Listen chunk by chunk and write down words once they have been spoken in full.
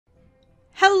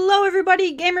Hello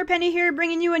everybody, GamerPenny here,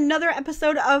 bringing you another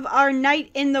episode of our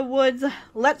Night in the Woods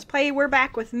Let's Play. We're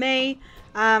back with May.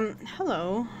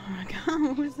 Hello. Oh my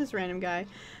god, who's this random guy?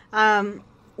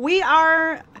 We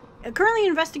are currently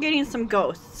investigating some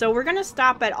ghosts, so we're gonna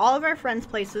stop at all of our friends'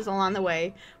 places along the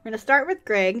way. We're gonna start with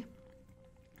Greg.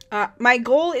 My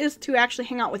goal is to actually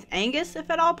hang out with Angus,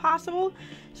 if at all possible.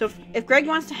 So if Greg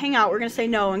wants to hang out, we're gonna say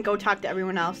no and go talk to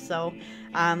everyone else, so...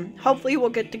 hopefully we'll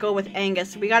get to go with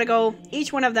Angus. We gotta go,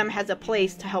 each one of them has a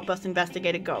place to help us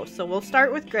investigate a ghost. So we'll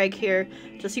start with Greg here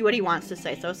to see what he wants to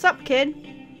say. So, sup kid?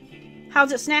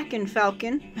 How's it snacking,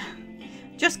 Falcon?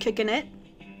 Just kicking it.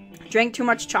 Drank too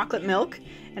much chocolate milk,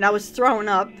 and I was throwing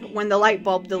up when the light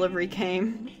bulb delivery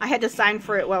came. I had to sign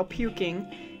for it while puking.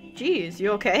 Jeez,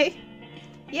 you okay?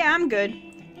 Yeah, I'm good.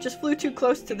 Just flew too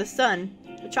close to the sun.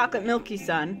 The chocolate milky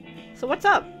sun. So what's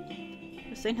up?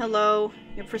 Just saying hello.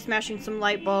 Yep, for smashing some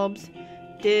light bulbs.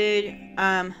 Just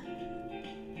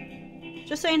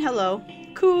saying hello.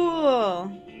 Cool.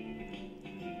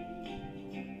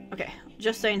 Okay,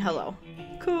 just saying hello.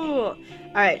 Cool.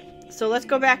 Alright, so let's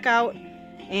go back out,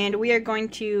 and we are going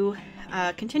to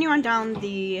continue on down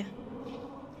the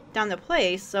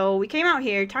place. So we came out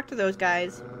here, talked to those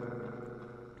guys.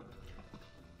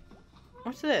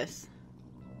 What's this?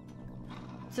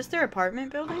 Is this their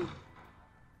apartment building?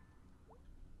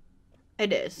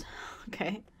 It is.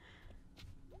 Okay.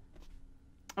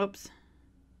 Oops.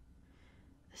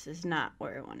 This is not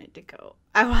where I wanted to go.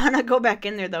 I want to go back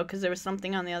in there, though, because there was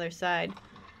something on the other side.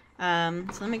 So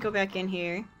let me go back in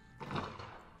here.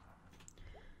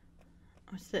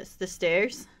 What's this? The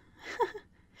stairs?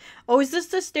 Oh, is this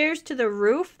the stairs to the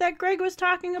roof that Greg was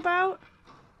talking about?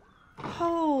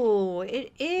 Oh,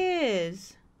 it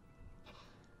is.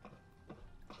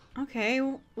 Okay,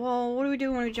 well, what do we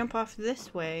do when we jump off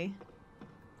this way?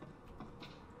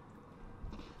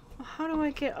 How do I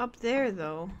get up there,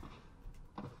 though?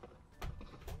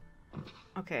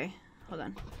 Okay, hold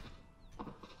on.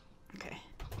 Okay.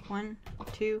 1,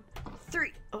 2,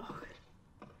 3. Oh.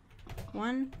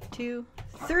 1, 2,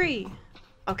 3.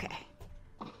 Okay.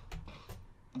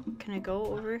 Can I go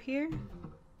over here?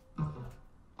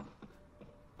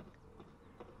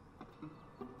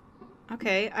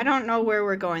 Okay, I don't know where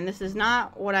we're going. This is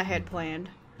not what I had planned.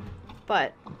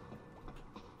 But...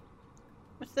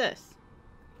 what's this?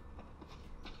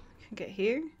 Get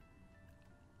here?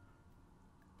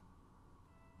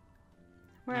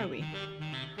 Where are we?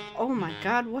 Oh my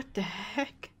god, what the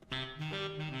heck?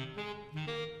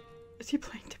 Is he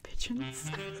playing to pigeons?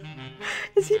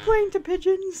 Is he playing to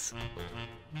pigeons?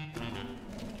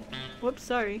 Whoops,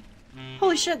 sorry.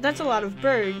 Holy shit, that's a lot of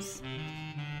birds.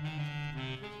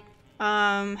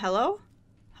 Hello?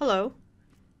 Hello?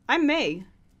 I'm May.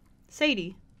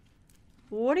 Sadie.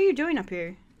 What are you doing up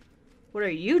here? What are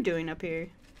you doing up here?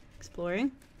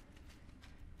 Exploring?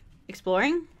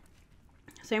 Exploring?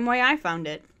 Same way I found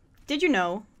it. Did you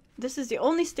know this is the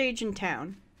only stage in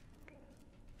town?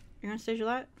 You're on stage a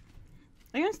lot?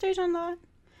 Are you on stage on a lot?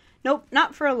 Nope,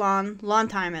 not for a long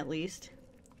time at least.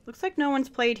 Looks like no one's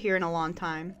played here in a long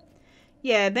time.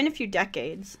 Yeah, been a few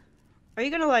decades. Are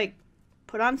you gonna, like,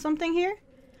 put on something here?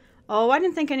 Oh, I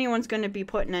didn't think anyone's gonna be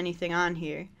putting anything on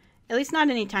here. At least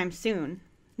not anytime soon.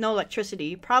 No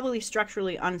electricity, probably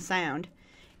structurally unsound.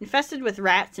 Infested with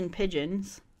rats and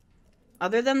pigeons.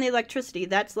 Other than the electricity,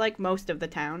 that's like most of the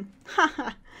town.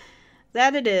 Haha.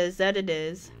 That it is, that it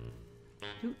is.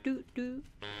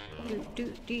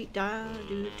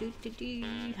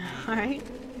 Alright.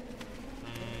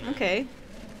 Okay.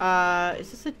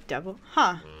 Is this a devil?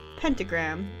 Huh.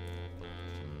 Pentagram.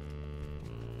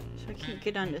 So I can't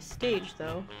get on the stage,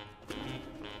 though.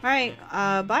 Alright,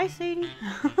 bye, Sadie.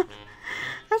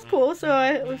 That's cool.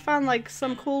 So we found, like,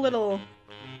 some cool little...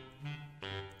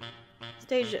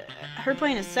 stage. Her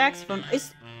playing a saxophone.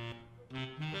 Is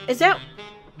that...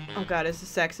 oh god, is the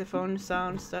saxophone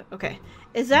sound stuff? Okay.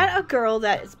 Is that a girl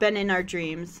that's been in our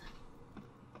dreams?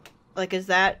 Like, is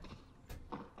that...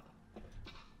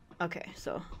 okay,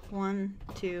 so 1,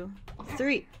 2,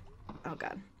 3. Oh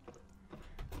god.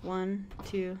 1,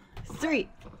 2, 3.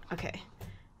 Okay.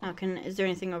 Now is there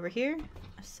anything over here?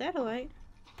 A satellite?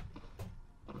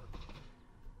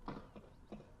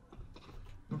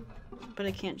 But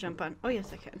I can't jump on. Oh,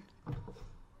 yes, I can.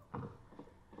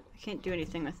 I can't do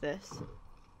anything with this.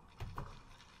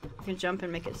 I can jump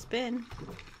and make it spin.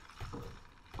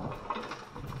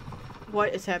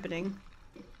 What is happening?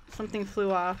 Something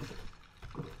flew off.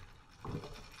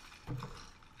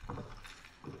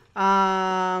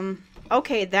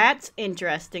 Okay, that's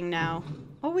interesting now.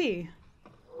 Oh, wee.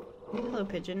 Hello,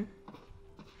 pigeon.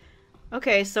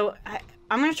 Okay, so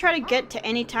I'm gonna try to get to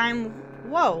any time.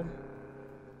 Whoa.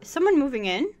 Is someone moving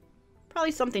in?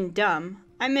 Probably something dumb.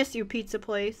 I miss you, pizza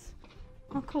place.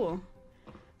 Oh, cool.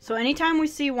 So anytime we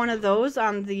see one of those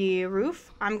on the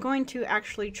roof, I'm going to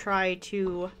actually try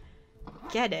to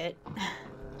get it.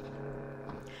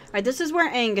 Alright, this is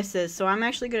where Angus is, so I'm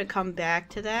actually going to come back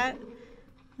to that.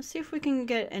 Let's see if we can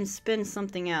get and spin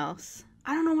something else.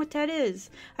 I don't know what that is.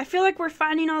 I feel like we're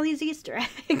finding all these Easter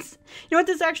eggs. You know what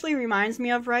this actually reminds me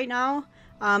of right now?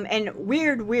 And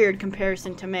weird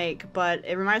comparison to make, but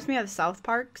it reminds me of South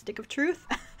Park, Stick of Truth.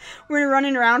 We're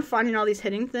running around finding all these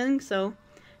hidden things, so...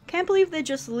 Can't believe they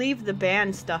just leave the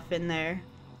band stuff in there.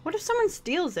 What if someone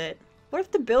steals it? What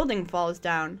if the building falls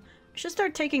down? I should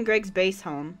start taking Greg's base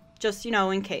home. Just, you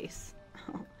know, in case.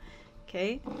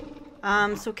 Okay.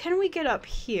 So can we get up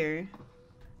here?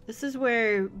 This is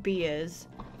where B is.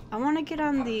 I want to get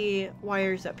on the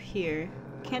wires up here.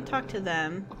 Can't talk to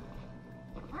them.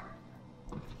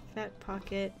 Fat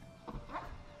pocket.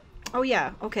 Oh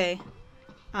yeah, okay.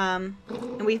 And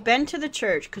we've been to the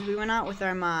church because we went out with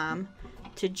our mom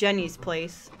to Jenny's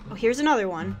place. Oh, here's another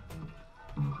one.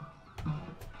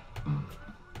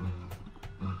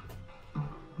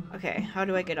 Okay, how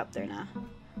do I get up there now?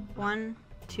 1,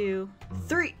 2,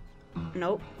 3.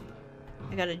 Nope.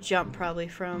 I gotta jump probably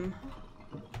from...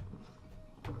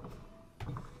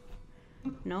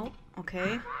 Nope.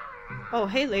 Okay. Oh,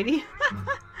 hey, lady.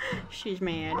 She's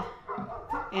mad.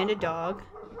 And a dog.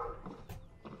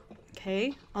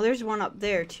 Okay. Oh, there's one up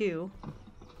there, too.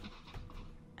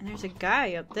 And there's a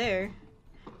guy up there.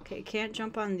 Okay, can't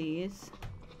jump on these.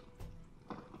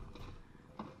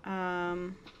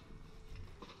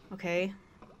 Okay.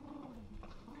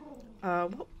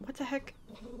 What the heck?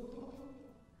 I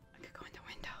could go in the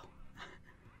window.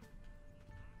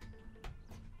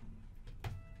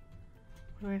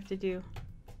 What do I have to do?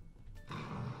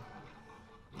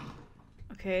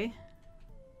 Okay.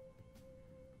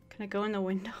 Can I go in the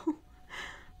window?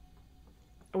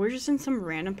 We're just in some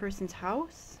random person's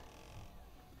house?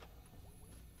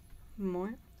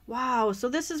 More? Wow, so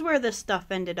this is where this stuff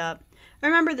ended up. I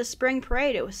remember the spring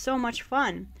parade. It was so much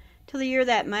fun. Till the year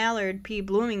that Mallard P.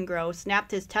 Bloominggrow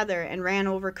snapped his tether and ran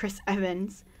over Chris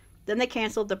Evans. Then they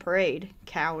canceled the parade.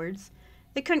 Cowards.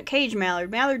 They couldn't cage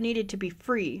Mallard. Mallard needed to be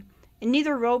free. And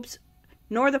neither ropes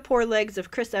nor the poor legs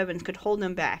of Chris Evans could hold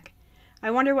him back.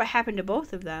 I wonder what happened to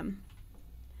both of them.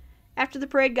 After the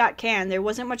parade got canned, there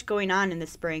wasn't much going on in the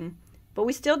spring. But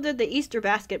we still did the Easter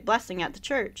basket blessing at the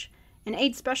church. And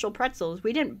ate special pretzels.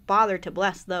 We didn't bother to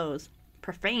bless those.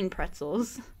 Profane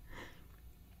pretzels.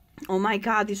 Oh my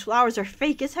god, these flowers are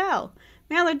fake as hell.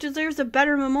 Mallard deserves a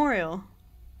better memorial.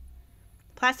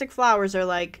 Plastic flowers are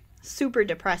like super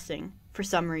depressing for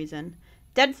some reason.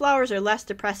 Dead flowers are less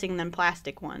depressing than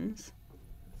plastic ones.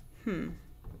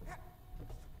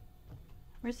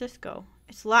 Where's this go?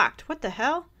 It's locked. What the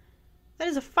hell? That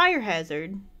is a fire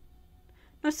hazard.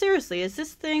 No, seriously, is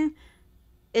this thing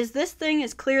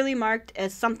as clearly marked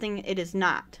as something it is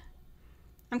not?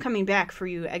 I'm coming back for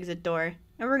you, exit door,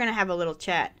 and we're gonna have a little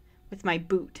chat with my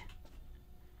boot.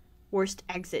 Worst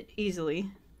exit,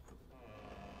 easily.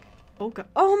 Oh god.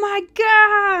 Oh my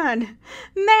god!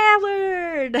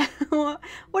 Mallard!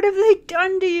 What have they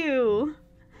done to you?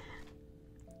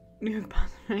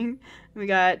 We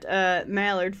got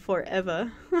Mallard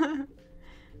forever.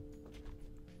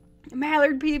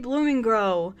 Mallard P.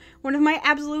 Bloominggrow. One of my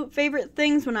absolute favorite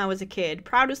things when I was a kid.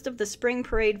 Proudest of the spring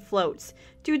parade floats.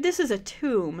 Dude, this is a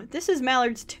tomb. This is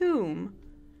Mallard's tomb.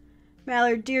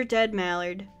 Mallard, dear dead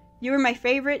Mallard. You were my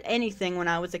favorite anything when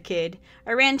I was a kid.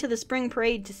 I ran to the spring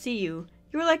parade to see you.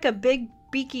 You were like a big,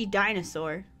 beaky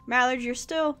dinosaur. Mallard, you're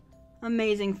still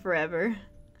amazing forever.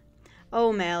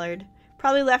 Oh, Mallard.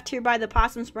 Probably left here by the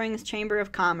Possum Springs Chamber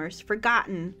of Commerce.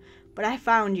 Forgotten. But I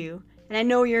found you. And I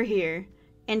know you're here.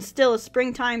 And still a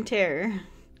springtime terror.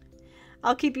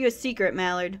 I'll keep you a secret,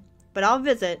 Mallard. But I'll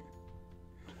visit.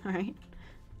 Alright.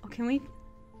 Oh, can we...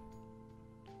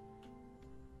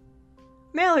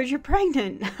 Mallard, you're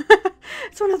pregnant.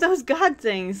 It's one of those God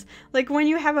things. Like when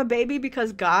you have a baby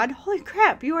because God. Holy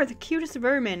crap, you are the cutest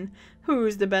vermin.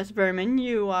 Who's the best vermin?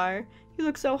 You are. You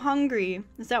look so hungry.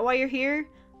 Is that why you're here?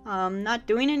 Not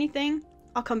doing anything?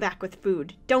 I'll come back with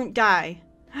food. Don't die.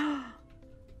 I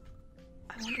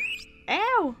wonder...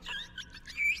 Ow!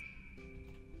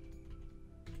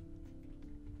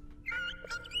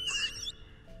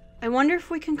 I wonder if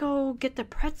we can go get the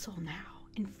pretzel now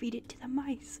and feed it to the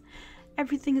mice.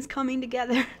 Everything is coming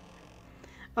together.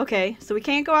 Okay, so we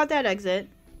can't go out that exit.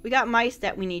 We got mice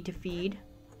that we need to feed.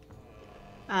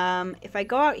 If I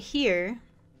go out here,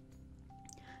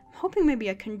 I'm hoping maybe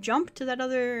I can jump to that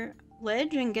other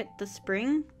ledge and get the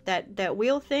spring, that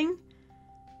wheel thing,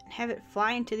 and have it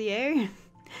fly into the air.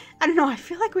 I don't know, I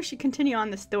feel like we should continue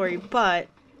on the story, but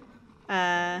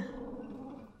this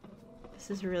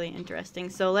is really interesting.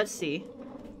 So let's see.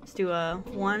 Let's do a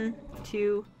 1,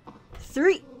 2,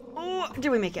 3. Oh, did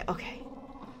we make it? Okay.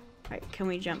 Alright, can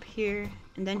we jump here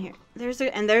and then here? There's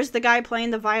the guy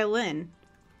playing the violin.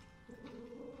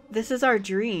 This is our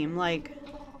dream. Like,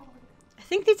 I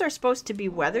think these are supposed to be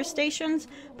weather stations.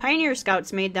 Pioneer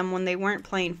Scouts made them when they weren't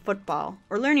playing football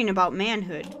or learning about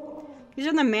manhood. These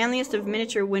are the manliest of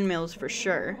miniature windmills for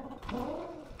sure.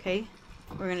 Okay,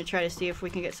 we're gonna try to see if we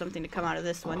can get something to come out of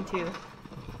this one too.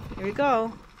 Here we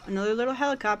go. Another little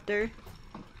helicopter.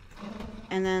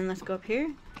 And then let's go up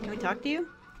here. Can we talk to you?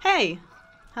 Hey!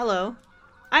 Hello.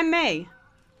 I'm May.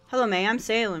 Hello, May. I'm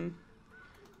Salem.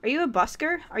 Are you a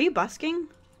busker? Are you busking?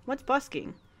 What's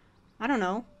busking? I don't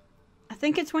know. I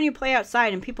think it's when you play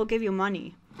outside and people give you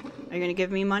money. Are you gonna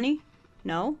give me money?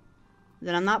 No?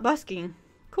 Then I'm not busking.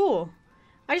 Cool.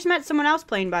 I just met someone else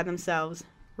playing by themselves.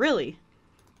 Really?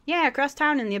 Yeah, across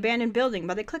town in the abandoned building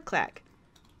by the Click-Clack.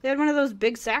 They had one of those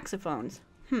big saxophones.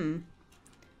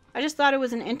 I just thought it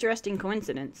was an interesting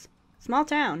coincidence. Small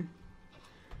town.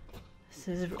 This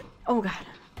is... Oh, God.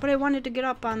 But I wanted to get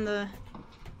up on the...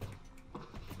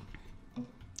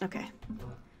 Okay.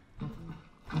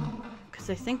 Because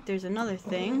I think there's another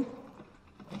thing.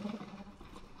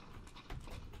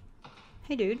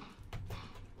 Hey, dude.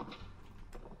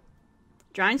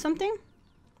 Drawing something?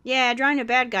 Yeah, drawing a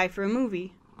bad guy for a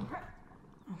movie.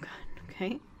 Oh, God.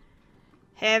 Okay.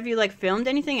 Have you, like, filmed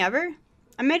anything ever?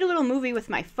 I made a little movie with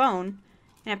my phone,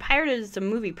 and I pirated some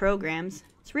movie programs.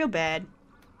 It's real bad.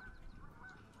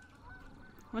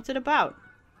 What's it about?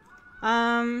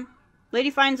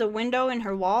 Lady finds a window in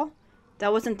her wall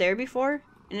that wasn't there before,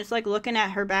 and it's like looking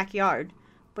at her backyard.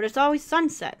 But it's always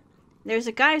sunset. There's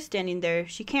a guy standing there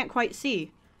she can't quite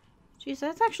see. Jeez,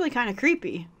 that's actually kind of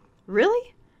creepy.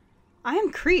 Really? I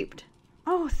am creeped.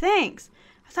 Oh, thanks.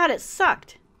 I thought it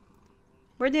sucked.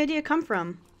 Where'd the idea come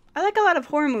from? I like a lot of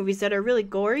horror movies that are really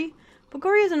gory, but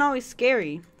gory isn't always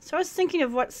scary. So I was thinking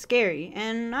of what's scary,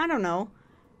 and I don't know.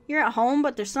 You're at home,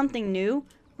 but there's something new,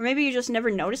 or maybe you just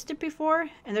never noticed it before,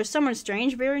 and there's someone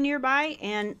strange very nearby,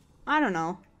 and I don't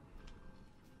know.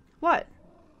 What?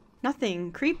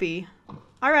 Nothing. Creepy.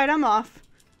 Alright, I'm off.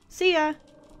 See ya.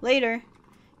 Later.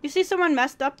 You see someone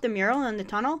messed up the mural in the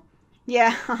tunnel? Yeah,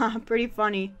 haha, pretty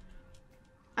funny.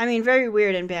 I mean, very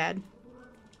weird and bad.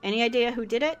 Any idea who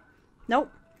did it?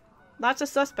 Nope. Lots of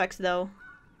suspects, though.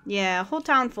 Yeah, a whole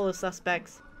town full of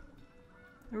suspects.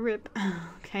 Rip.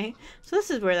 Okay, so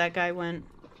this is where that guy went.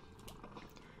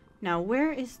 Now,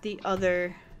 where is the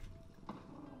other...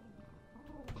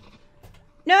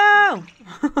 No!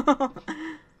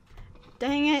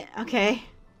 Dang it. Okay.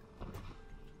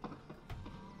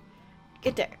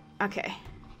 Get there. Okay.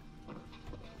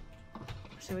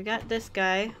 So we got this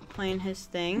guy playing his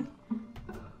thing.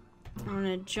 I'm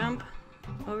gonna jump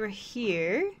over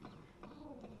here.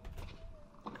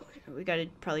 We gotta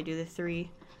probably do the 3.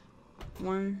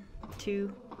 1,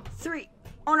 2, 3.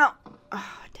 Oh no!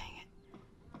 Oh, dang it.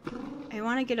 I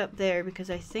want to get up there because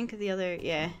I think the other,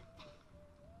 yeah.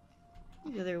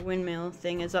 The other windmill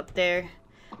thing is up there.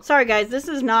 Sorry guys, this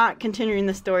is not continuing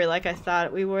the story like I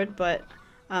thought we would, but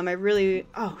I really,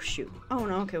 oh shoot. Oh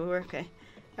no, okay, we're okay.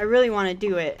 I really want to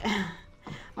do it. I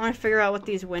want to figure out what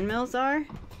these windmills are.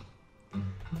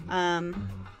 And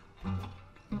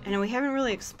we haven't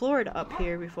really explored up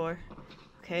here before.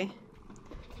 Okay.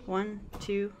 1,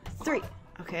 2, 3.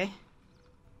 Okay.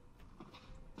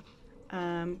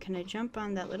 Can I jump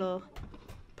on that little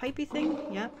pipey thing?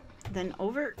 Yep. Then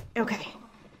over. Okay.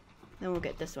 Then we'll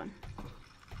get this one.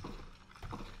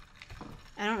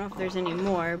 I don't know if there's any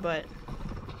more, but...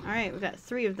 Alright, we got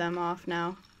 3 of them off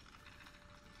now.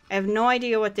 I have no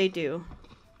idea what they do.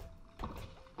 Oh,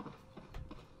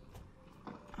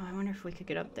 I wonder if we could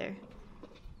get up there.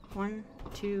 1,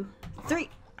 2, 3.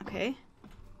 Okay.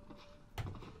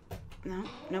 No,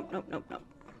 nope, nope, nope, nope.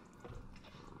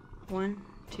 1,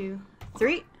 2,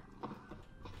 3.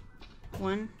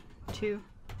 1, 2,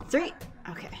 3.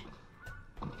 Okay.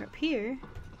 We're up here.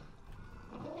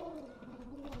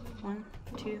 1,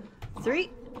 2,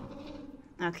 3.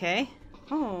 Okay.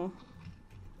 Oh.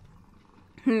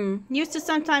 Used to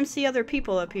sometimes see other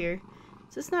people up here.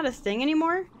 Is this not a thing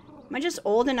anymore? Am I just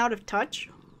old and out of touch?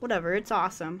 Whatever, it's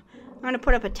awesome. I'm gonna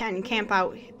put up a tent and camp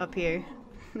out up here.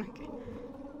 Okay.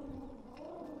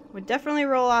 Would definitely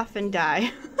roll off and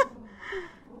die.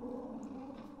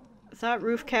 Thought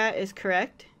roof cat is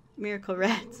correct. Miracle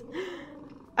rats.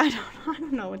 I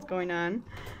don't know what's going on.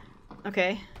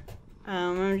 Okay.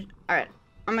 Alright.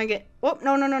 I'm gonna get... Oh,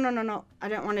 no. I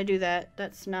didn't want to do that.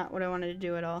 That's not what I wanted to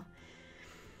do at all.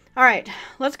 Alright,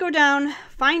 let's go down,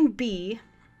 find B.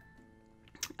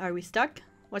 Are we stuck?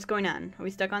 What's going on? Are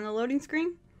we stuck on the loading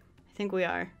screen? I think we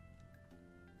are.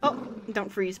 Oh,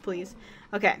 don't freeze, please.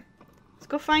 Okay, let's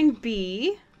go find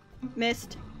B.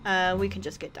 Missed. We can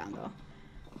just get down, though.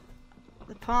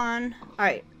 The pawn.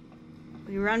 Alright,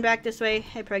 we run back this way.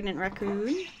 Hey, pregnant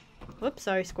raccoon. Whoops,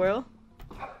 sorry, squirrel.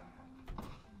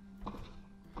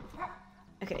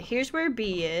 Okay, here's where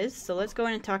B is, so let's go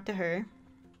in and talk to her.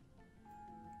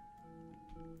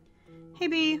 Hey,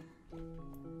 B.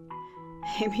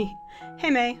 Hey, B.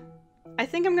 Hey, May. I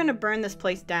think I'm gonna burn this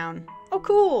place down. Oh,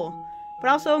 cool.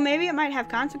 But also, maybe it might have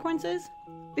consequences.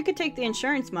 We could take the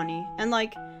insurance money and,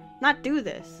 like, not do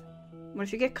this. What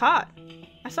if you get caught?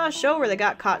 I saw a show where they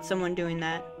got caught someone doing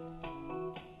that.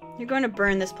 You're going to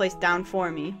burn this place down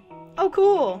for me. Oh,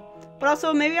 cool. But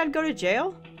also, maybe I'd go to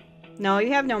jail? No,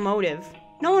 you have no motive.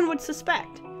 No one would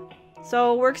suspect.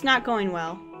 So, work's not going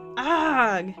well.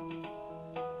 Ugh.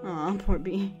 Aw, poor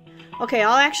B. Okay,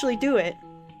 I'll actually do it.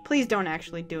 Please don't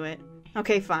actually do it.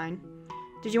 Okay, fine.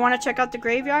 Did you want to check out the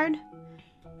graveyard?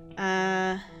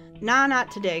 Nah, not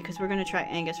today, because we're going to try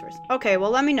Angus first. Okay, well,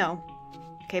 let me know.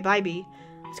 Okay, bye, B.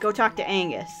 Let's go talk to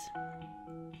Angus.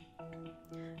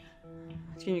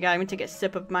 Excuse me, guys. I'm going to take a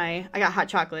sip of my... I got hot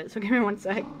chocolate, so give me one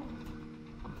sec.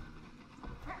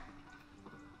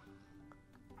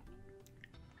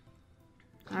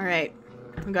 Alright.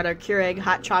 We got our Keurig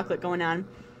hot chocolate going on.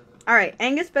 Alright,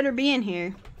 Angus better be in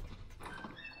here.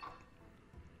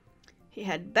 He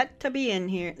had better be in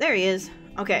here. There he is.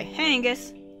 Okay, hey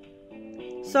Angus.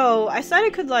 So, I said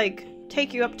I could, like,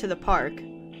 take you up to the park.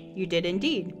 You did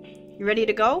indeed. You ready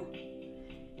to go?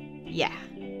 Yeah.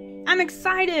 I'm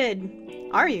excited!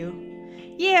 Are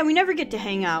you? Yeah, we never get to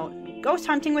hang out. Ghost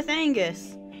hunting with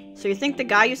Angus. So you think the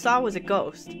guy you saw was a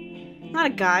ghost? Not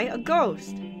a guy, a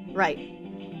ghost. Right.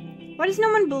 Why does no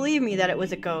one believe me that it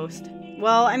was a ghost?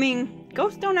 Well, I mean,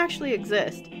 ghosts don't actually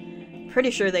exist.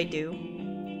 Pretty sure they do.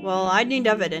 Well, I need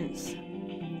evidence.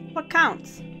 What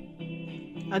counts?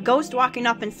 A ghost walking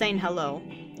up and saying hello.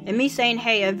 And me saying,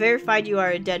 hey, I verified you are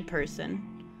a dead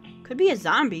person. Could be a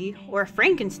zombie, or a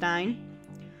Frankenstein.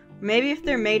 Maybe if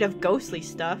they're made of ghostly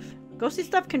stuff. Ghostly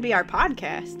Stuff can be our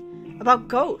podcast. About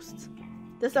ghosts.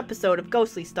 This episode of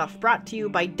Ghostly Stuff brought to you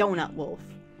by Donut Wolf.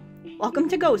 Welcome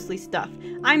to Ghostly Stuff.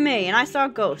 I'm May, and I saw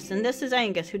ghosts, and this is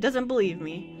Angus, who doesn't believe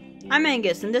me. I'm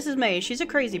Angus, and this is May. She's a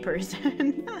crazy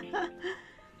person.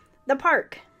 The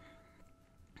park.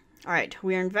 Alright,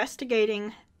 we are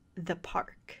investigating the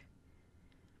park.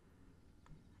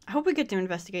 I hope we get to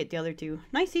investigate the other two.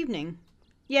 Nice evening.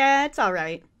 Yeah, it's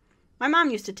alright. My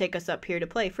mom used to take us up here to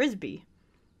play frisbee.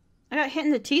 I got hit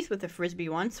in the teeth with a frisbee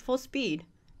once, full speed.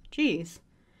 Jeez.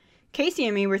 Casey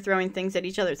and me were throwing things at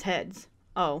each other's heads.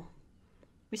 Oh.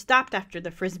 We stopped after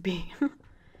the frisbee.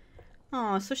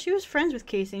 Oh, so she was friends with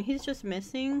Casey and he's just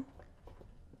missing?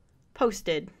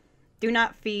 Posted. Do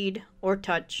not feed or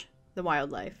touch the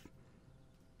wildlife.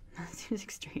 That seems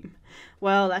extreme.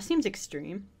 Well, that seems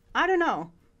extreme. I don't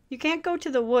know. You can't go to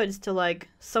the woods to, like,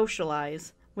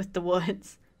 socialize with the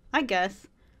woods. I guess.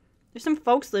 There's some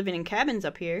folks living in cabins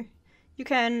up here. You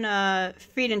can,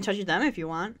 feed and touch them if you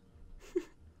want.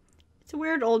 It's a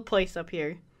weird old place up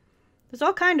here. There's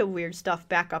all kind of weird stuff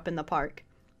back up in the park.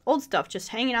 Old stuff just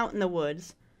hanging out in the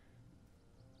woods.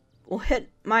 We'll hit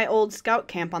my old scout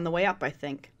camp on the way up, I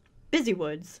think. Busy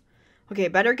woods. Okay,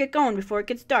 better get going before it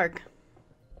gets dark.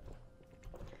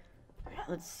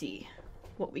 Let's see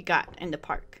what we got in the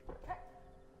park.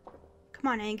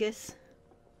 Come on, Angus.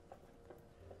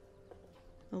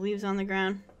 The leaves on the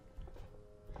ground.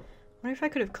 I wonder if I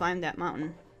could have climbed that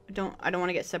mountain. I don't want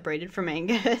to get separated from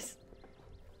Angus.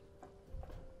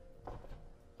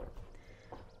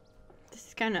 This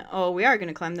is kind of... Oh, we are going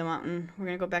to climb the mountain. We're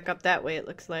going to go back up that way, it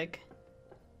looks like.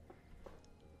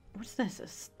 What's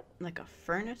this? Like a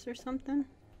furnace or something?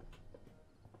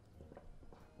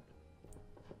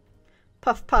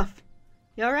 Puff, puff.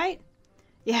 You alright?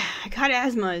 Yeah, I got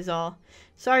asthma is all.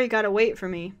 Sorry you gotta wait for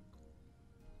me.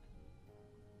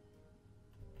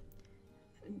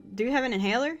 Do you have an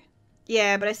inhaler?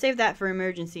 Yeah, but I saved that for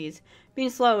emergencies. Being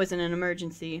slow isn't an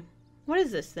emergency. What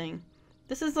is this thing?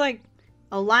 This is like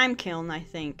a lime kiln, I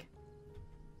think.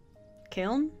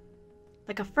 Kiln?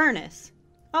 Like a furnace.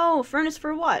 Oh, furnace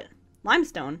for what?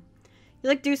 Limestone. You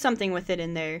like do something with it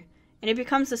in there, and it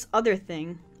becomes this other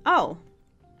thing. Oh.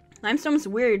 Limestone's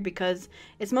weird because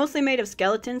it's mostly made of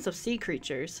skeletons of sea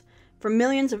creatures from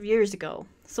millions of years ago.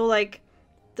 So, like,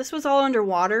 this was all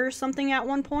underwater or something at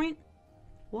one point?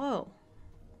 Whoa.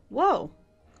 Whoa.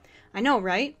 I know,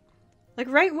 right? Like,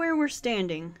 right where we're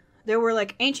standing, there were,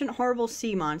 like, ancient horrible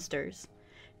sea monsters.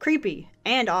 Creepy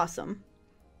and awesome.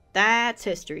 That's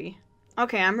history.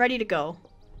 Okay, I'm ready to go.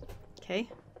 Okay.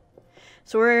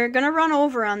 So we're gonna run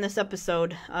over on this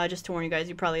episode, just to warn you guys,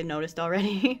 you probably noticed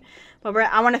already. But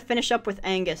I want to finish up with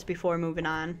Angus before moving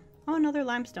on. Oh, another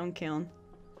limestone kiln.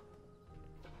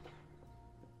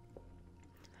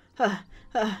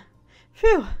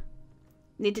 Phew.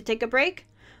 Need to take a break?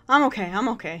 I'm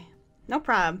okay. No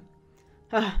prob.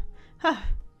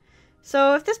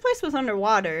 So if this place was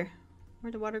underwater,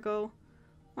 where'd the water go?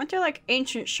 Aren't there like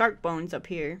ancient shark bones up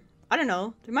here? I don't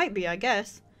know. There might be, I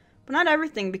guess. But not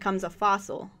everything becomes a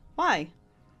fossil. Why?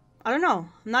 I don't know.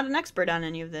 I'm not an expert on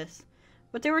any of this.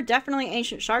 But there were definitely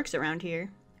ancient sharks around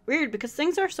here. Weird, because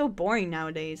things are so boring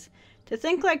nowadays. To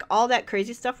think like all that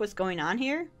crazy stuff was going on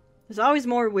here? There's always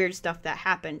more weird stuff that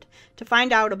happened to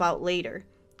find out about later.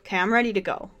 Okay, I'm ready to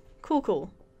go.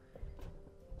 Cool.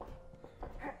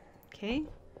 Okay.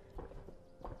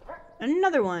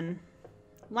 Another one.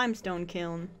 Limestone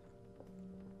kiln.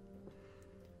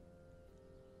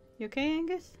 You okay,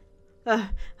 Angus?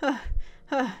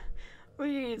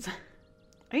 Please.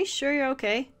 Are you sure you're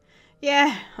okay?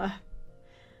 Yeah.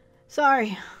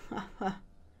 Sorry.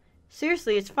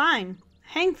 Seriously, it's fine.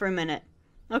 Hang for a minute.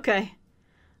 Okay.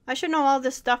 I should know all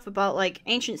this stuff about, like,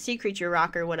 ancient sea creature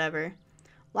rock or whatever.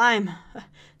 Lime.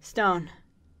 Stone.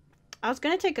 I was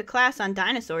gonna take a class on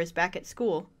dinosaurs back at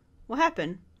school. What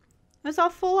happened? It was all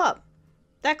full up.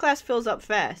 That class fills up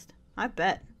fast. I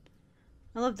bet.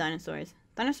 I love dinosaurs.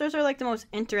 Dinosaurs are like the most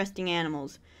interesting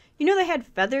animals. You know they had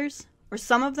feathers? Or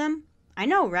some of them? I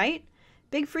know, right?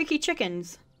 Big freaky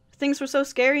chickens. Things were so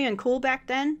scary and cool back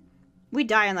then. We'd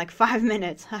die in like 5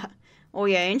 minutes. Oh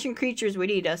yeah, ancient creatures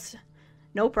would eat us.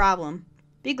 No problem.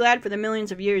 Be glad for the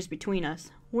millions of years between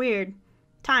us. Weird.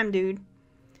 Time, dude.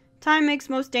 Time makes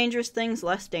most dangerous things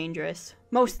less dangerous.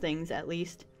 Most things, at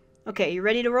least. Okay, you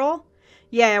ready to roll?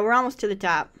 Yeah, we're almost to the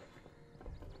top.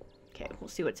 Okay, we'll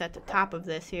see what's at the top of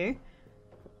this here.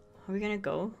 Are we gonna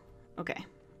go? Okay.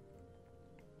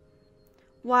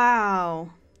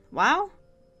 Wow. Wow?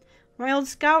 My old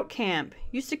scout camp.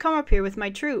 Used to come up here with my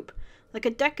troop. Like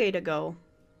a decade ago.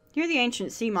 You're the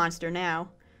ancient sea monster now.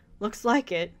 Looks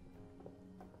like it.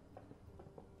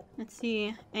 Let's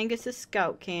see. Angus's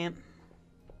scout camp.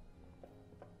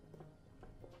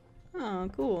 Oh,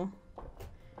 cool.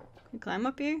 Can we climb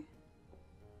up here?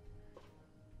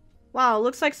 Wow,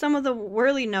 looks like some of the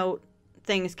whirly note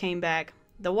things came back.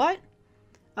 The what?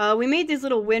 We made these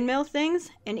little windmill things,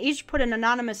 and each put an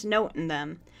anonymous note in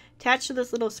them, attached to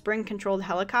this little spring-controlled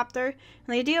helicopter. And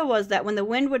the idea was that when the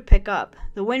wind would pick up,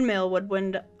 the windmill would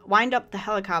wind up the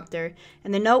helicopter,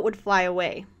 and the note would fly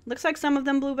away. Looks like some of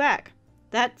them blew back.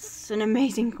 That's an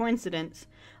amazing coincidence.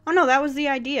 Oh no, that was the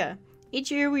idea.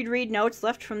 Each year we'd read notes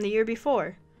left from the year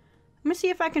before. I'm gonna see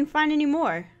if I can find any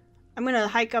more. I'm gonna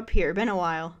hike up here. Been a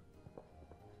while.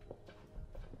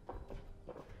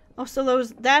 Oh, so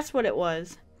that's what it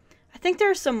was. I think there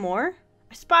are some more.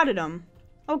 I spotted them.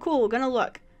 Oh, cool. Gonna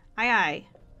look. Aye.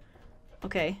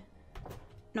 Okay.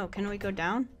 No, can we go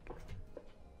down?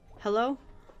 Hello?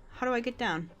 How do I get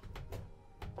down?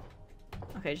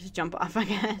 Okay, just jump off, I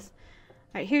guess.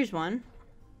 Alright, here's one.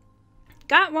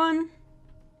 Got one.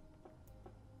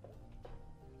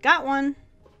 Got one.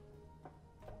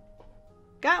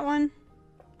 Got one.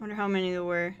 Wonder how many there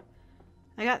were.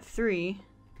 I got 3.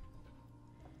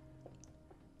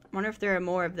 Wonder if there are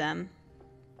more of them.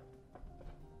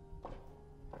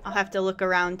 I'll have to look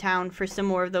around town for some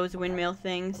more of those windmill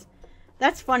things.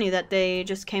 That's funny that they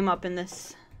just came up in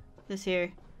this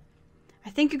here. I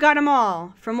think you got them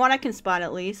all, from what I can spot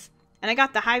at least. And I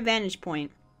got the high vantage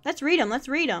point. Let's read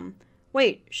them.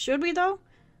 Wait, should we though?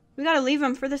 We gotta leave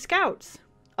them for the scouts.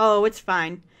 Oh, it's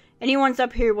fine. Anyone's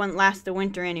up here wouldn't last the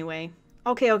winter anyway.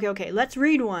 Okay. Let's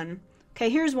read one. Okay,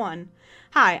 here's one.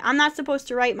 Hi, I'm not supposed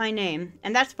to write my name,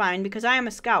 and that's fine because I am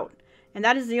a scout, and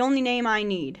that is the only name I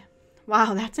need.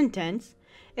 Wow, that's intense.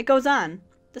 It goes on.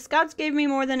 The scouts gave me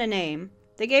more than a name.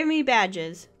 They gave me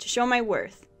badges to show my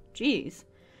worth. Jeez.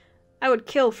 I would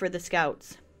kill for the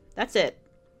scouts. That's it.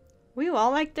 Were you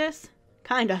all like this?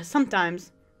 Kinda,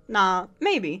 sometimes. Nah,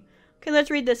 maybe. Okay, let's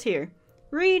read this here.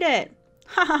 Read it.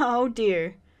 Haha, oh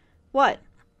dear. What?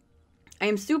 I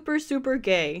am super, super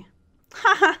gay.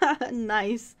 Haha,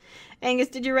 nice. Angus,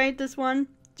 did you write this one?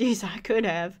 Jeez, I could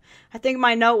have. I think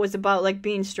my note was about, like,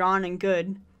 being strong and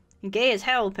good. And gay as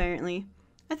hell, apparently.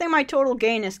 I think my total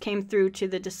gayness came through to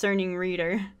the discerning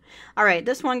reader. Alright,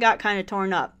 this one got kind of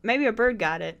torn up. Maybe a bird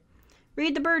got it.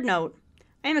 Read the bird note.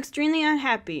 I am extremely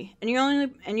unhappy, and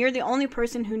you're the only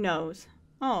person who knows.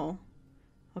 Oh.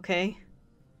 Okay.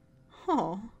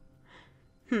 Oh.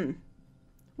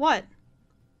 What?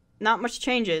 Not much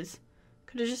changes.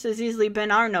 Could have just as easily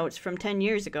been our notes from 10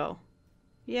 years ago.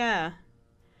 Yeah.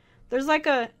 There's like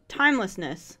a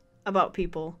timelessness about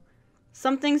people.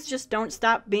 Some things just don't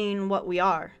stop being what we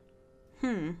are.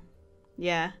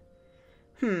 Yeah.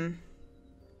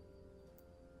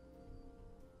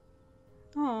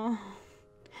 Oh.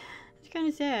 It's kind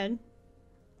of sad.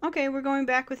 Okay, we're going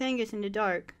back with Angus in the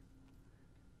dark.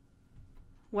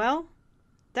 Well,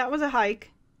 that was a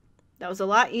hike. That was a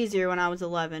lot easier when I was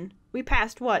 11. We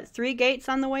passed, what, 3 gates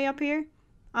on the way up here?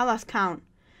 I lost count.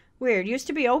 Weird, used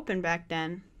to be open back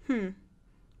then.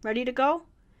 Ready to go?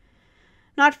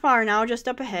 Not far now, just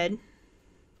up ahead.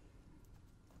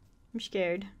 I'm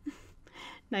scared.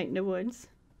 Night in the woods.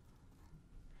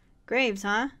 Graves,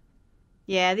 huh?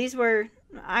 Yeah, these were...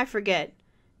 I forget.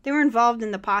 They were involved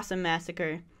in the Possum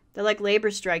Massacre. The, like,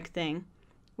 labor strike thing.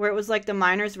 Where it was like the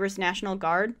miners versus National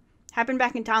Guard. Happened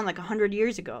back in town like 100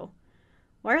 years ago.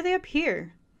 Why are they up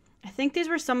here? I think these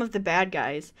were some of the bad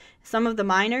guys. Some of the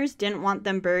miners didn't want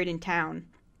them buried in town.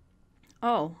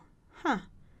 Oh, huh.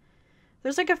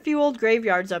 There's like a few old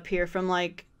graveyards up here from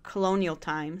like colonial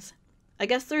times. I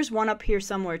guess there's one up here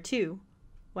somewhere too.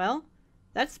 Well,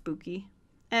 that's spooky.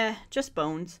 Just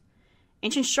bones.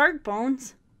 Ancient shark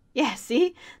bones? Yeah,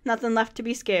 see? Nothing left to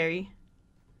be scary.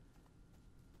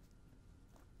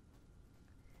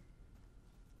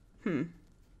 I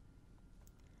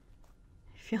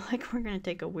feel like we're gonna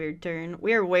take a weird turn.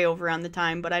 We are way over on the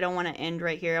time, but I don't want to end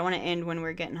right here. I want to end when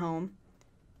we're getting home.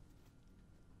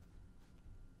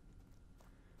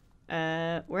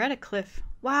 We're at a cliff.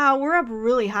 Wow, we're up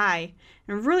really high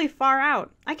and really far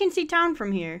out. I can see town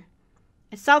from here.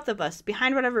 It's south of us,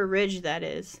 behind whatever ridge that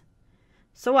is.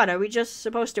 So what, are we just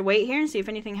supposed to wait here and see if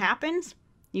anything happens?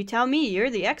 You tell me, you're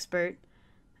the expert.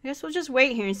 I guess we'll just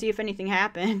wait here and see if anything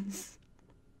happens.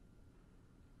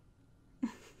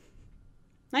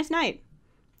 Nice night.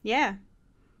 Yeah.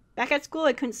 Back at school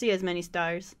I couldn't see as many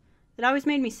stars. It always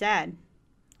made me sad.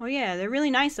 Oh yeah, they're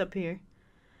really nice up here.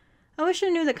 I wish I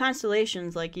knew the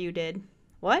constellations like you did.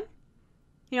 What?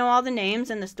 You know, all the names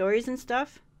and the stories and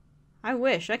stuff? I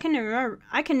wish. I can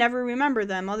never remember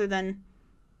them other than...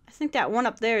 I think that one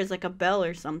up there is like a bell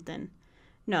or something.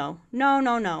 No.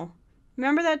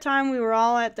 Remember that time we were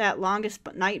all at that longest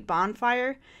night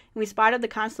bonfire and we spotted the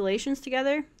constellations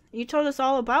together? You told us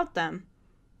all about them.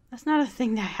 That's not a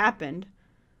thing that happened.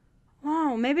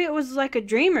 Wow, maybe it was like a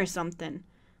dream or something.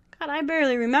 God, I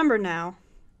barely remember now.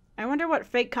 I wonder what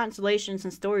fake constellations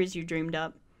and stories you dreamed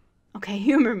up. Okay,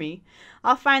 humor me.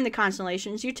 I'll find the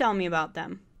constellations. You tell me about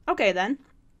them. Okay, then.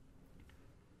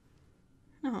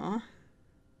 Aw.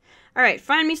 Alright,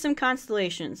 find me some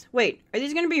constellations. Wait, are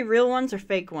these going to be real ones or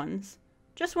fake ones?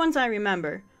 Just ones I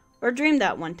remember. Or dreamed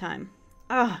that one time.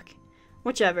 Ugh.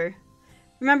 Whichever.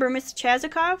 Remember Mr.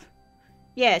 Chazikov?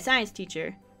 Yeah, science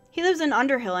teacher. He lives in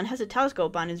Underhill and has a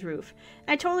telescope on his roof.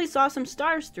 And I totally saw some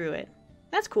stars through it.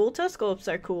 That's cool. Telescopes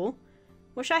are cool.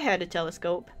 Wish I had a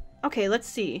telescope. Okay, let's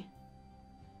see.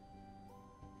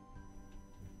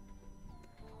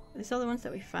 Are these all the ones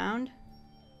that we found?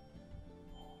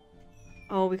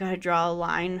 Oh, we gotta draw a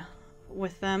line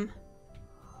with them.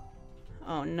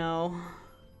 Oh no.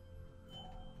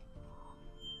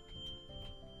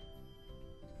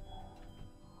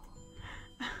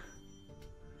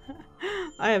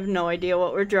 I have no idea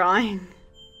what we're drawing.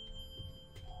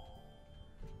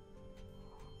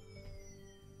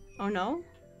 Oh no?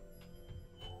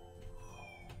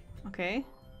 Okay.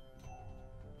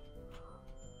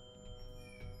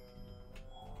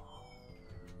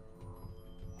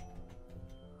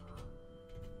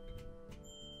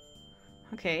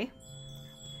 Okay.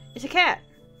 It's a cat.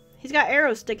 He's got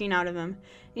arrows sticking out of him. And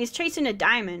he's chasing a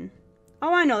diamond.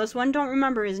 Oh, I know this one. Don't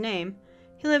remember his name.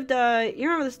 He lived, you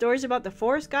remember the stories about the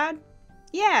forest god?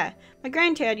 Yeah. My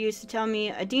granddad used to tell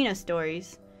me Adina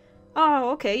stories. Oh,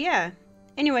 okay, yeah.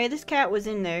 Anyway, this cat was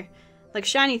in there. Like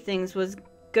Shiny Things was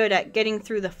good at getting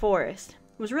through the forest.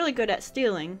 Was really good at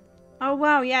stealing. Oh,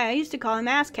 wow, yeah. I used to call him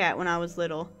Ass Cat when I was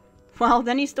little. Well,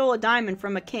 then he stole a diamond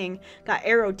from a king. Got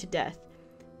arrowed to death.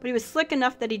 But he was slick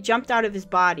enough that he jumped out of his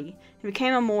body and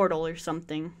became immortal or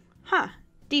something. Huh.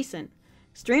 Decent.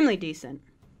 Extremely decent.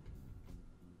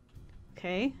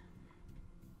 Okay.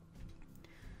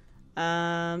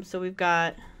 So we've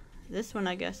got this one,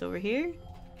 I guess, over here.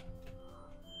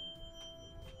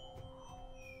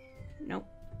 Nope.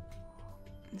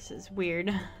 This is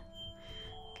weird.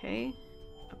 Okay.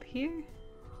 Up here.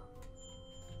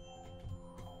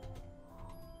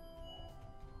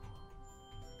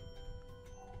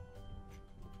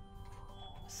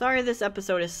 Sorry this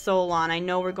episode is so long. I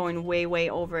know we're going way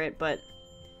over it, but...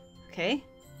 Okay.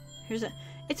 Here's a...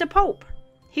 It's a Pope!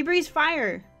 He breathes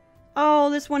fire! Oh,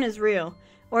 this one is real.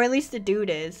 Or at least the dude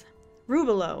is.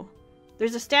 Rubelo.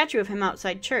 There's a statue of him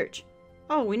outside church.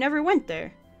 Oh, we never went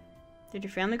there. Did your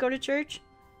family go to church?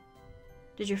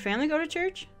 Did your family go to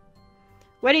church?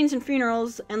 Weddings and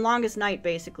funerals and longest night,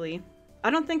 basically.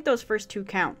 I don't think those first two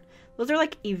count. Those are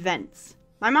like events.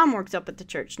 My mom works up at the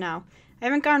church now. I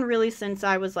haven't gone really since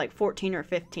I was like 14 or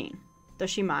 15.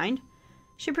 Does she mind?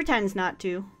 She pretends not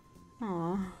to.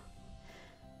 Aww.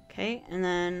 Okay, and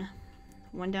then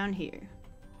one down here.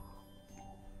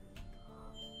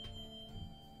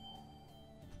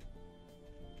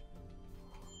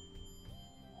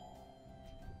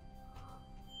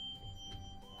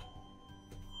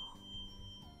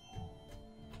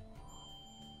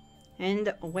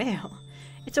 And a whale.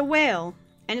 It's a whale.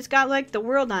 And it's got like the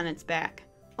world on its back.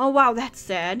 Oh wow, that's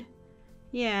sad.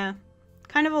 Yeah.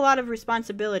 Kind of a lot of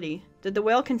responsibility. Did the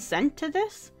whale consent to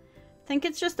this? Think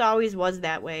it's just always was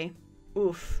that way.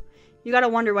 Oof. You gotta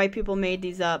wonder why people made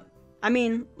these up. I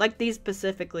mean, like these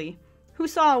specifically. Who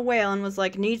saw a whale and was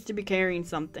like, needs to be carrying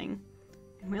something?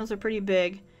 And whales are pretty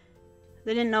big.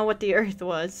 They didn't know what the earth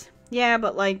was. Yeah,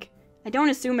 but like, I don't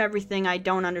assume everything I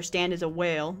don't understand is a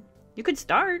whale. You could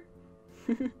start.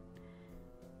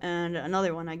 And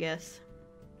another one, I guess.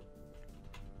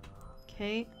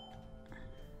 Okay.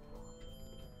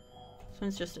 This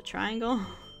one's just a triangle.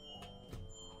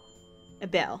 A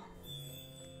bell.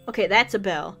 Okay, that's a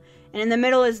bell. And in the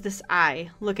middle is this eye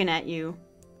looking at you.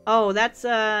 Oh, that's,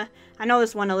 I know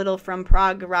this one a little from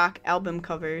prog rock album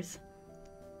covers.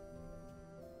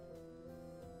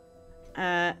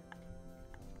 I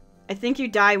think you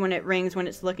die when it rings when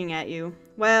it's looking at you.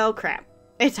 Well, crap.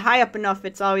 It's high up enough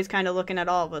it's always kind of looking at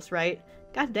all of us, right?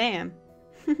 God damn.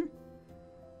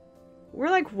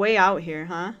 We're like way out here,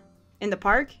 huh? In the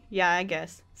park? Yeah, I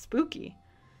guess. Spooky.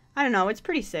 I don't know, it's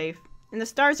pretty safe. And the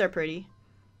stars are pretty.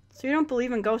 So you don't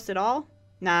believe in ghosts at all?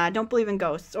 Nah, I don't believe in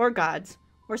ghosts, or gods,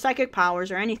 or psychic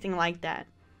powers, or anything like that.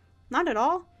 Not at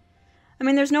all? I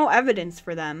mean, there's no evidence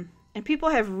for them. And people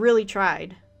have really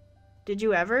tried. Did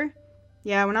you ever?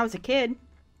 Yeah, when I was a kid.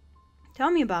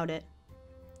 Tell me about it.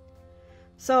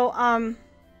 So, I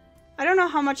don't know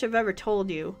how much I've ever told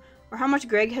you, or how much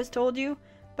Greg has told you,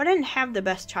 but I didn't have the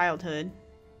best childhood.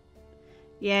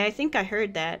 Yeah, I think I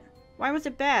heard that. Why was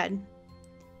it bad?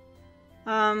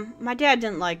 My dad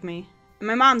didn't like me, and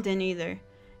my mom didn't either.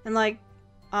 And like,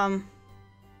 you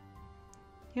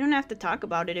don't have to talk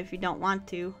about it if you don't want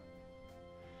to.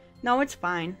 No, it's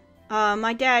fine.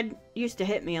 My dad used to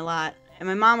hit me a lot, and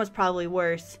my mom was probably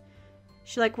worse.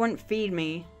 She like wouldn't feed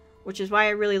me. Which is why I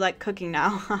really like cooking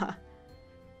now.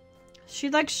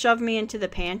 She'd like shove me into the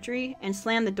pantry and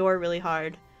slam the door really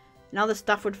hard. And all the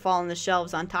stuff would fall on the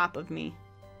shelves on top of me.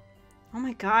 Oh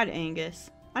my god,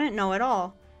 Angus. I didn't know at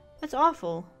all. That's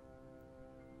awful.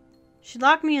 She'd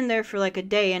lock me in there for like a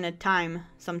day at a time,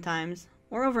 sometimes.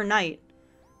 Or overnight.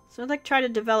 So I'd like try to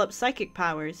develop psychic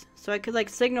powers. So I could like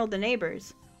signal the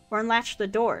neighbors. Or unlatch the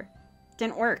door.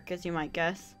 Didn't work, as you might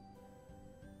guess.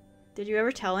 Did you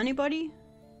ever tell anybody?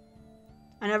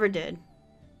 I never did.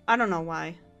 I don't know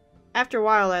why. After a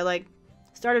while, I, like,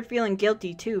 started feeling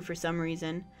guilty, too, for some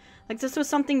reason. Like, this was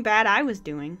something bad I was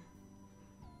doing.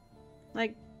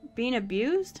 Like, being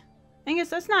abused? Angus,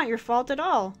 that's not your fault at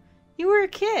all. You were a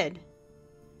kid.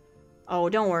 Oh,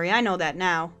 don't worry, I know that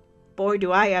now. Boy,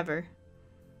 do I ever.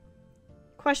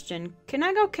 Question, can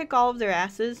I go kick all of their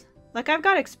asses? Like, I've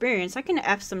got experience, I can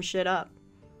F some shit up.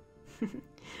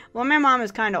 Well, my mom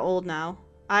is kinda old now.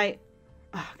 I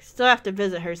still have to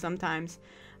visit her sometimes.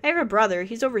 I have a brother,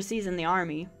 he's overseas in the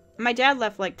army. And my dad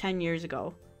left like 10 years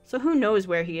ago. So who knows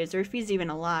where he is or if he's even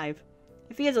alive.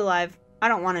 If he is alive, I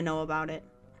don't want to know about it.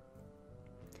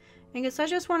 Angus, I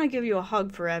just want to give you a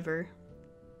hug forever.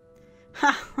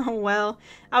 Ha, well,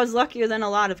 I was luckier than a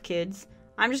lot of kids.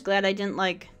 I'm just glad I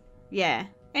didn't yeah.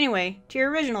 Anyway, to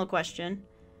your original question.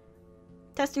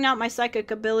 Testing out my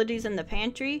psychic abilities in the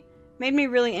pantry made me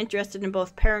really interested in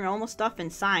both paranormal stuff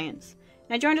and science.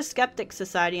 And I joined a skeptic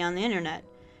society on the internet.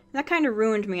 And that kind of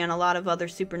ruined me on a lot of other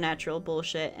supernatural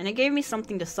bullshit, and it gave me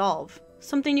something to solve.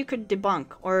 Something you could debunk,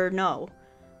 or know.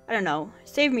 I don't know.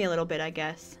 Saved me a little bit, I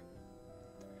guess.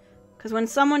 Because when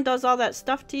someone does all that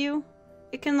stuff to you,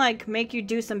 it can, like, make you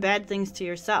do some bad things to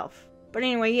yourself. But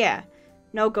anyway, yeah.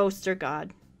 No ghosts or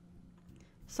God.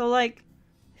 So, like,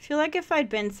 I feel like if I'd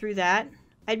been through that,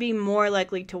 I'd be more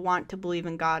likely to want to believe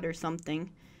in God or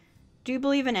something. Do you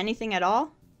believe in anything at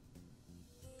all?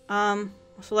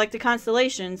 So like the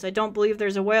constellations, I don't believe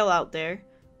there's a whale out there.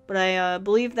 But I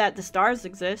believe that the stars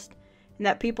exist, and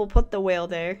that people put the whale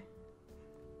there.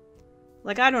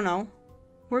 Like, I don't know.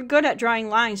 We're good at drawing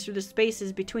lines through the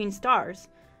spaces between stars.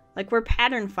 Like, we're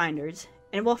pattern finders,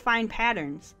 and we'll find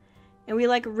patterns. And we,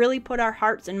 like, really put our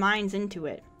hearts and minds into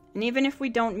it. And even if we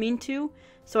don't mean to,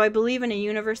 so I believe in a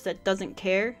universe that doesn't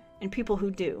care, and people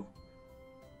who do.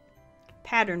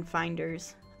 Pattern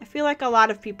finders. I feel like a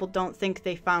lot of people don't think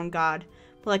they found God,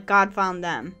 but like God found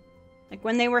them. Like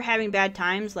when they were having bad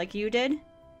times, like you did.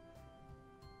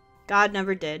 God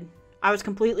never did. I was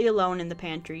completely alone in the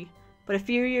pantry. But a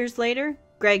few years later,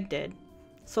 Greg did.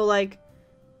 So like,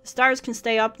 the stars can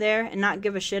stay up there and not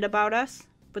give a shit about us,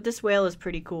 but this whale is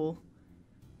pretty cool.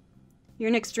 You're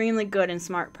an extremely good and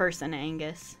smart person,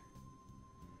 Angus.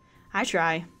 I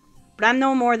try, but I'm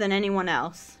no more than anyone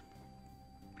else.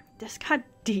 This got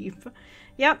deep.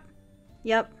 Yep.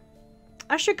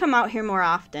 I should come out here more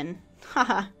often.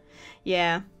 Haha.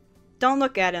 Yeah. Don't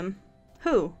look at him.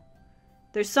 Who?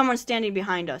 There's someone standing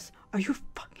behind us. Are you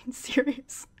fucking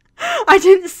serious? I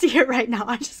didn't see it right now.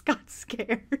 I just got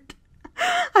scared.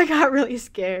 I got really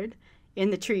scared. In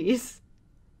the trees.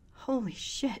 Holy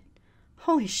shit.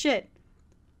 Holy shit.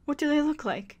 What do they look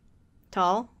like?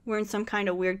 Tall, wearing some kind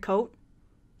of weird coat?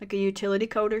 Like a utility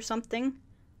coat or something?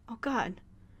 Oh god.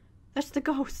 That's the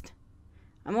ghost.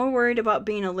 I'm more worried about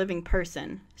being a living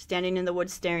person, standing in the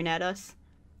woods staring at us.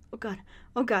 Oh god.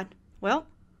 Oh god. Well,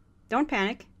 don't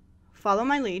panic. Follow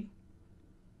my lead.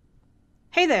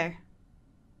 Hey there.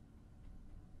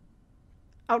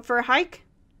 Out for a hike?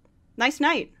 Nice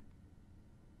night.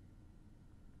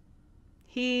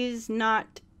 He's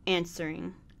not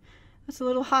answering. That's a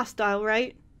little hostile,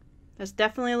 right? That's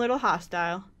definitely a little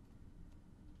hostile.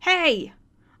 Hey!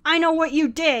 I know what you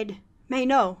did! May,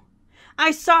 no.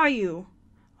 I saw you!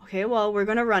 Okay, well, we're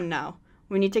gonna run now.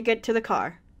 We need to get to the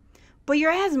car. But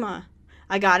your asthma!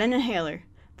 I got an inhaler.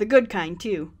 The good kind,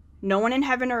 too. No one in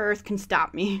heaven or earth can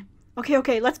stop me.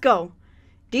 Okay, let's go.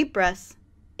 Deep breaths.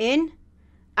 In.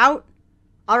 Out.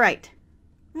 Alright.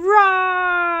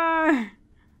 Roar!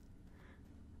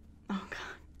 Oh, God.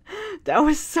 That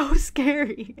was so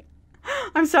scary.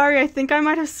 I'm sorry, I think I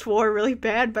might have swore really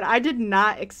bad, but I did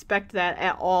not expect that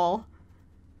at all.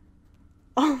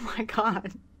 Oh my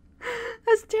god.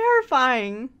 That's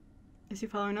terrifying. Is he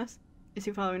following us? Is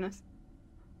he following us?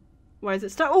 Why is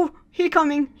it stop? Oh, he's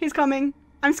coming.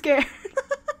 I'm scared.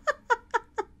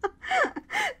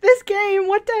 This game,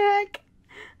 what the heck?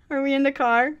 Are we in the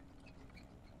car?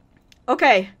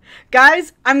 Okay,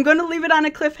 guys, I'm going to leave it on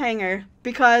a cliffhanger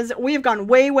because we've gone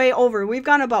way over. We've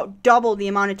gone about double the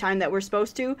amount of time that we're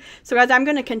supposed to. So, guys, I'm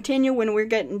going to continue when we're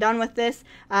getting done with this.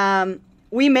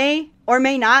 We may or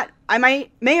may not. I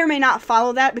may or may not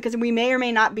follow that because we may or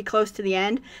may not be close to the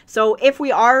end. So if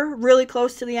we are really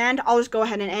close to the end, I'll just go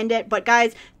ahead and end it. But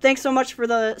guys, thanks so much for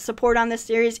the support on this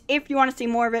series. If you want to see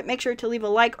more of it, make sure to leave a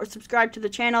like or subscribe to the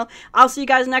channel. I'll see you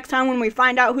guys next time when we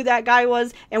find out who that guy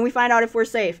was and we find out if we're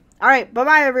safe. Alright,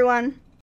 bye-bye everyone.